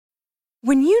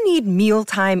When you need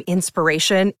mealtime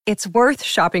inspiration, it's worth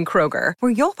shopping Kroger,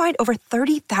 where you'll find over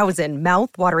 30,000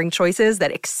 mouth-watering choices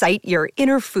that excite your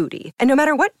inner foodie. And no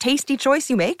matter what tasty choice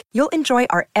you make, you'll enjoy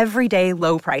our everyday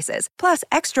low prices, plus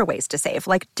extra ways to save,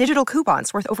 like digital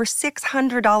coupons worth over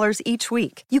 $600 each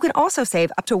week. You can also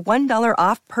save up to $1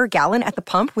 off per gallon at the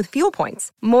pump with fuel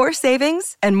points. More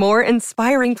savings and more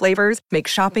inspiring flavors make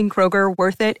shopping Kroger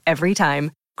worth it every time.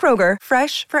 Kroger,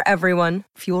 fresh for everyone.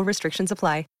 Fuel restrictions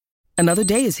apply. Another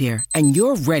day is here, and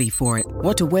you're ready for it.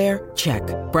 What to wear? Check.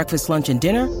 Breakfast, lunch, and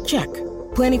dinner? Check.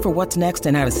 Planning for what's next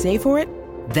and how to save for it?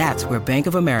 That's where Bank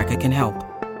of America can help.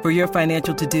 For your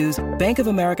financial to-dos, Bank of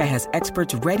America has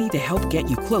experts ready to help get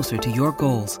you closer to your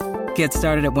goals. Get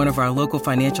started at one of our local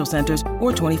financial centers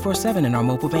or 24/7 in our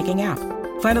mobile banking app.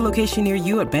 Find a location near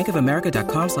you at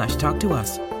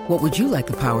bankofamerica.com/talktous. What would you like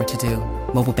the power to do?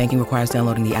 Mobile banking requires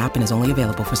downloading the app and is only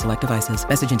available for select devices.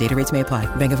 Message and data rates may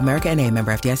apply. Bank of America N.A.,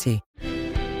 member FDIC.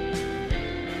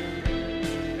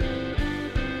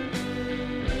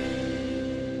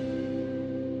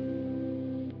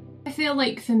 I feel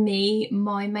like for me,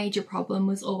 my major problem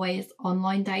was always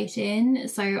online dating.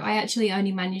 So I actually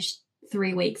only managed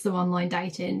 3 weeks of online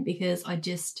dating because I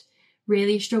just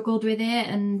really struggled with it.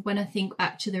 And when I think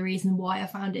back to the reason why I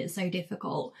found it so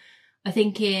difficult, I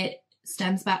think it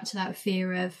stems back to that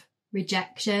fear of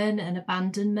rejection and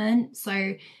abandonment.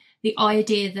 So the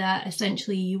idea that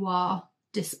essentially you are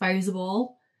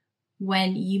disposable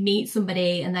when you meet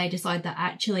somebody and they decide that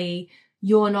actually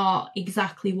you're not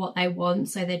exactly what they want,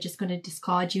 so they're just going to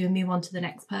discard you and move on to the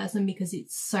next person because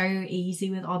it's so easy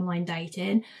with online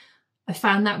dating. I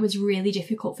found that was really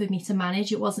difficult for me to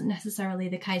manage. It wasn't necessarily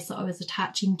the case that I was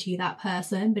attaching to that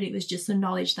person, but it was just the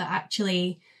knowledge that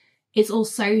actually it's all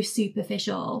so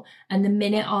superficial. And the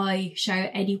minute I show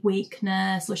any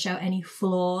weakness or show any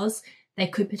flaws, they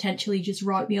could potentially just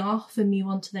write me off and move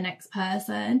on to the next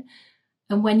person.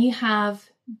 And when you have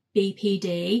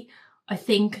BPD, I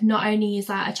think not only is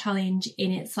that a challenge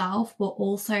in itself, but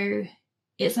also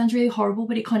it sounds really horrible,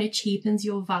 but it kind of cheapens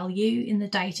your value in the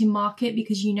dating market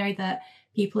because you know that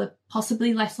people are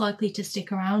possibly less likely to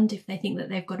stick around if they think that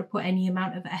they've got to put any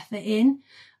amount of effort in.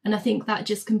 And I think that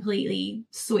just completely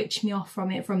switched me off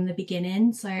from it from the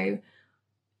beginning. So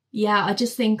yeah, I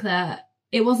just think that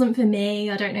it wasn't for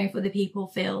me. I don't know if other people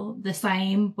feel the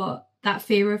same, but that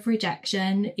fear of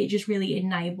rejection, it just really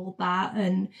enabled that.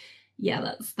 And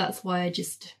yeah, that's why I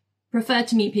just prefer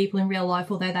to meet people in real life,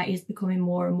 although that is becoming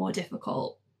more and more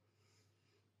difficult.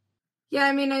 Yeah,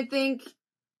 I mean, I think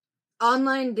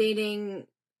online dating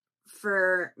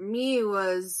for me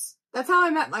that's how I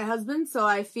met my husband, so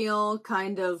I feel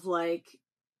kind of like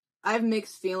I have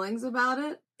mixed feelings about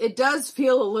it. It does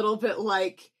feel a little bit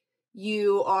like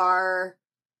you are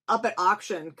up at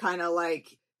auction, kind of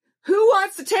like, who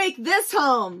wants to take this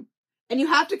home? And you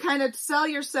have to kind of sell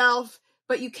yourself,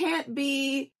 but you can't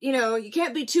be, you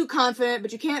can't be too confident,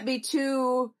 but you can't be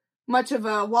too much of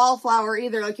a wallflower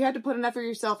either. Like, you have to put enough of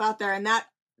yourself out there. And that,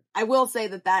 I will say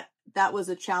that was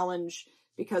a challenge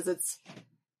because it's,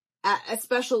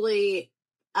 especially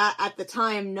at the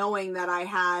time, knowing that I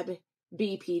had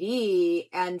BPD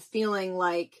and feeling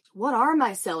like, what are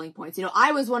my selling points?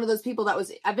 I was one of those people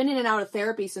I've been in and out of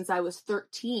therapy since I was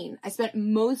 13. I spent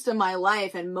most of my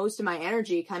life and most of my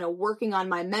energy kind of working on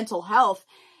my mental health.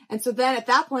 And so then at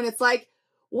that point, it's like,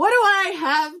 what do I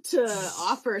have to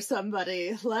offer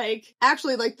somebody? Like,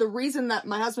 actually, like, the reason that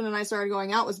my husband and I started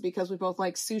going out was because we both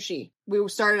like sushi. We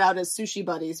started out as sushi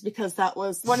buddies because that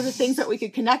was one of the things that we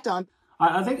could connect on.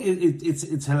 I think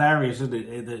it's hilarious, isn't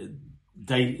it?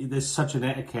 There's such an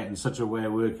etiquette and such a way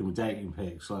of working with dating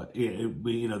pics. Like,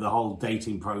 the whole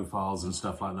dating profiles and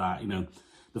stuff like that.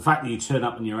 The fact that you turn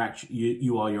up and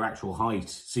you are your actual height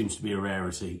seems to be a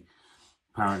rarity.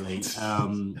 Apparently,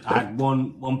 I had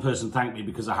one person thank me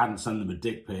because I hadn't sent them a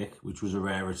dick pic, which was a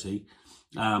rarity.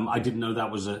 I didn't know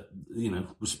that was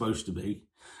was supposed to be.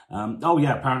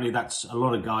 Apparently that's a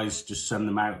lot of guys just send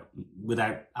them out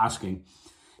without asking.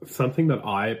 Something that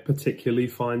I particularly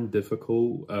find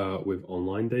difficult with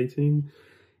online dating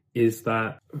is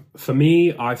that, for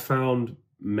me, I found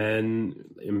men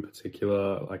in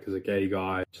particular, like as a gay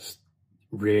guy, just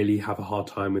really have a hard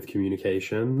time with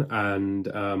communication. And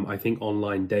I think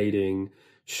online dating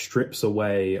strips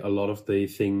away a lot of the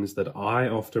things that I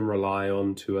often rely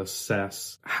on to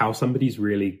assess how somebody's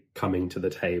really coming to the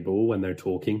table when they're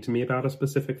talking to me about a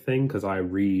specific thing, because I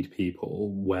read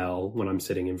people well when I'm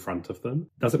sitting in front of them.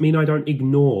 Doesn't mean I don't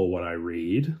ignore what I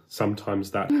read.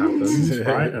 Sometimes that happens,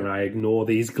 right? And I ignore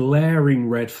these glaring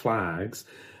red flags.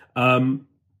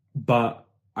 But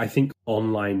I think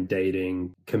online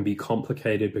dating can be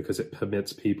complicated because it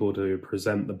permits people to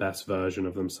present the best version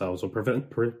of themselves or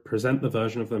present the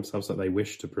version of themselves that they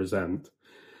wish to present.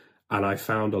 And I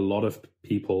found a lot of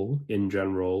people in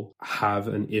general have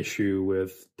an issue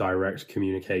with direct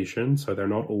communication. So they're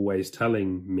not always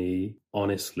telling me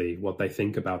honestly what they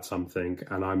think about something,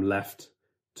 and I'm left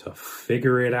to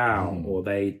figure it out, or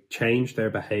they change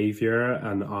their behavior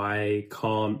and I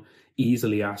can't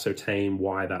easily ascertain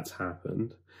why that's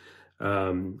happened.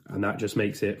 And that just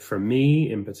makes it, for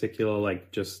me in particular,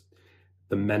 like just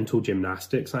the mental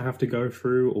gymnastics I have to go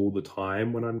through all the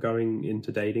time when I'm going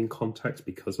into dating context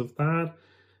because of that.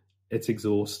 It's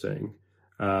exhausting.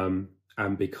 And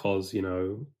because, you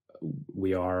know,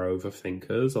 we are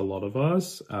overthinkers, a lot of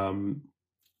us,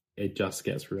 it just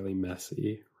gets really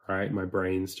messy, right? My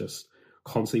brain's just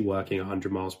constantly working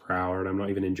 100 miles per hour, and I'm not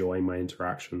even enjoying my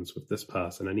interactions with this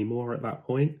person anymore at that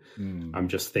point. I'm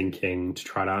just thinking to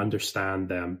try to understand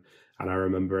them. And I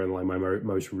remember in like my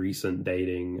most recent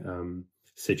dating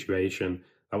situation,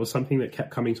 that was something that kept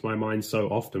coming to my mind so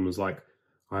often, was like,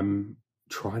 I'm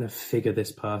trying to figure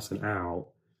this person out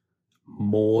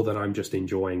more than I'm just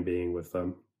enjoying being with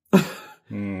them.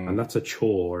 And that's a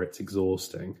chore. It's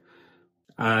exhausting.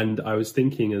 And I was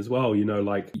thinking as well, you know,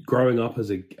 like growing up as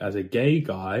a gay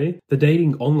guy,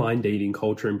 the online dating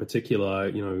culture in particular,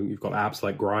 you know, you've got apps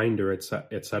like Grindr,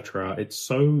 etc. It's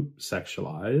so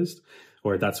sexualized,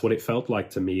 or that's what it felt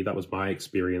like to me. That was my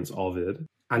experience of it.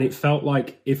 And it felt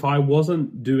like if I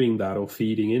wasn't doing that or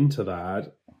feeding into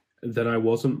that, then I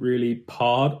wasn't really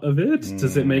part of it.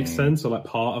 Does it make sense? Or like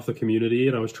part of the community.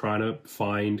 And I was trying to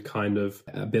find kind of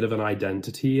a bit of an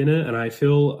identity in it. And I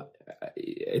feel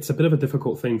it's a bit of a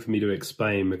difficult thing for me to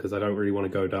explain, because I don't really want to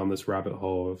go down this rabbit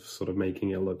hole of sort of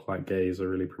making it look like gays are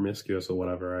really promiscuous or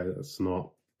whatever. It's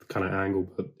not the kind of angle,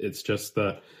 but it's just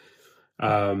that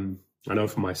I know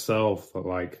for myself that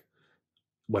like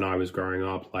when I was growing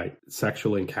up, like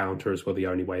sexual encounters were the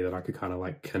only way that I could kind of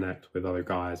like connect with other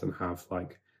guys and have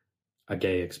like a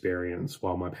gay experience,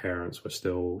 while my parents were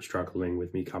still struggling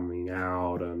with me coming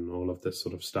out and all of this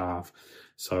sort of stuff.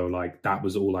 So like that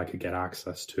was all I could get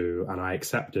access to, and I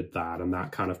accepted that, and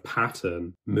that kind of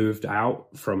pattern moved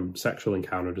out from sexual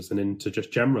encounters and into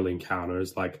just general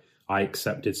encounters. Like I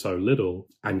accepted so little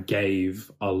and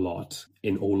gave a lot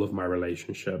in all of my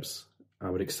relationships. I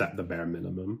would accept the bare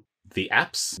minimum. The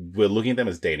apps, we're looking at them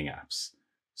as dating apps.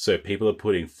 So people are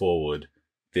putting forward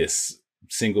this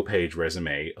single page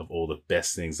resume of all the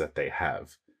best things that they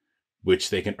have, which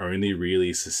they can only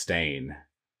really sustain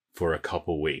for a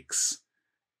couple weeks.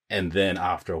 And then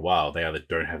after a while, they either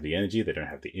don't have the energy, they don't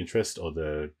have the interest, or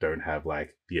they don't have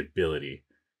like the ability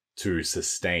to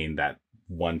sustain that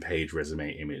one page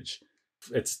resume image.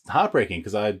 It's heartbreaking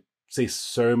because I see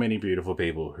so many beautiful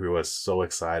people who are so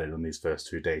excited on these first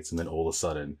 2 dates, and then all of a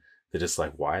sudden they're just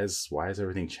like, why has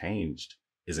everything changed?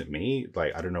 Is it me?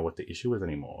 Like, I don't know what the issue is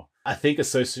anymore. I think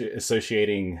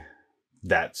associating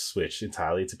that switch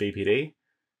entirely to BPD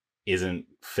isn't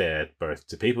fair both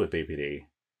to people with BPD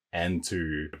and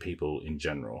to people in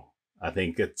general. I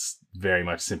think it's very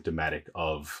much symptomatic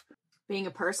of being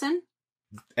a person.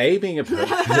 Being a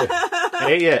person.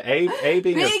 being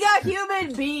a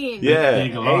human being. Yeah,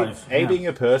 being alive. Being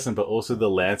a person, but also the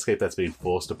landscape that's been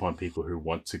forced upon people who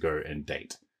want to go and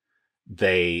date.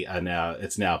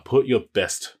 It's now put your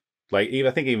best, like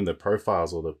even I think even the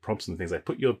profiles or the prompts and things, like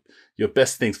put your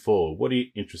best things forward. What are you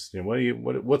interested in?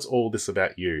 What's all this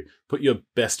about you? Put your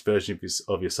best version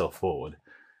of yourself forward,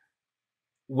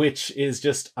 which is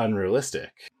just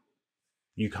unrealistic.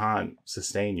 You can't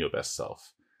sustain your best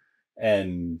self.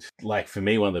 And like for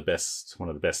me, one of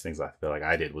the best things I feel like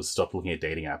I did was stop looking at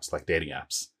dating apps like dating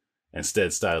apps.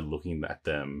 Instead, started looking at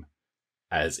them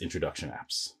as introduction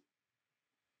apps.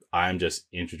 I'm just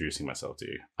introducing myself to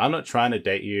you. I'm not trying to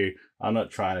date you. I'm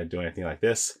not trying to do anything like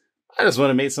this. I just want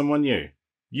to meet someone new.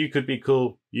 You could be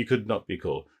cool. You could not be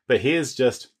cool. But here's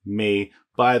just me.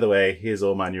 By the way, here's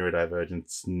all my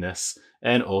neurodivergentness.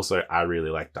 And also, I really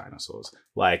like dinosaurs.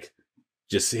 Like,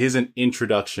 just here's an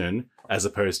introduction as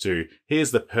opposed to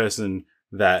here's the person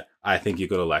that I think you're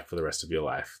going to like for the rest of your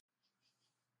life.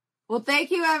 Well,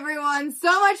 thank you everyone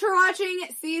so much for watching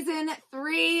season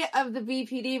 3 of the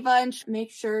BPD Bunch.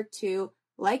 Make sure to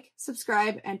like,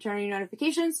 subscribe, and turn on your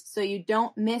notifications so you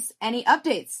don't miss any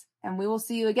updates. And we will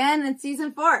see you again in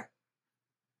season 4.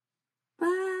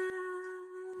 Bye.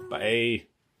 Bye.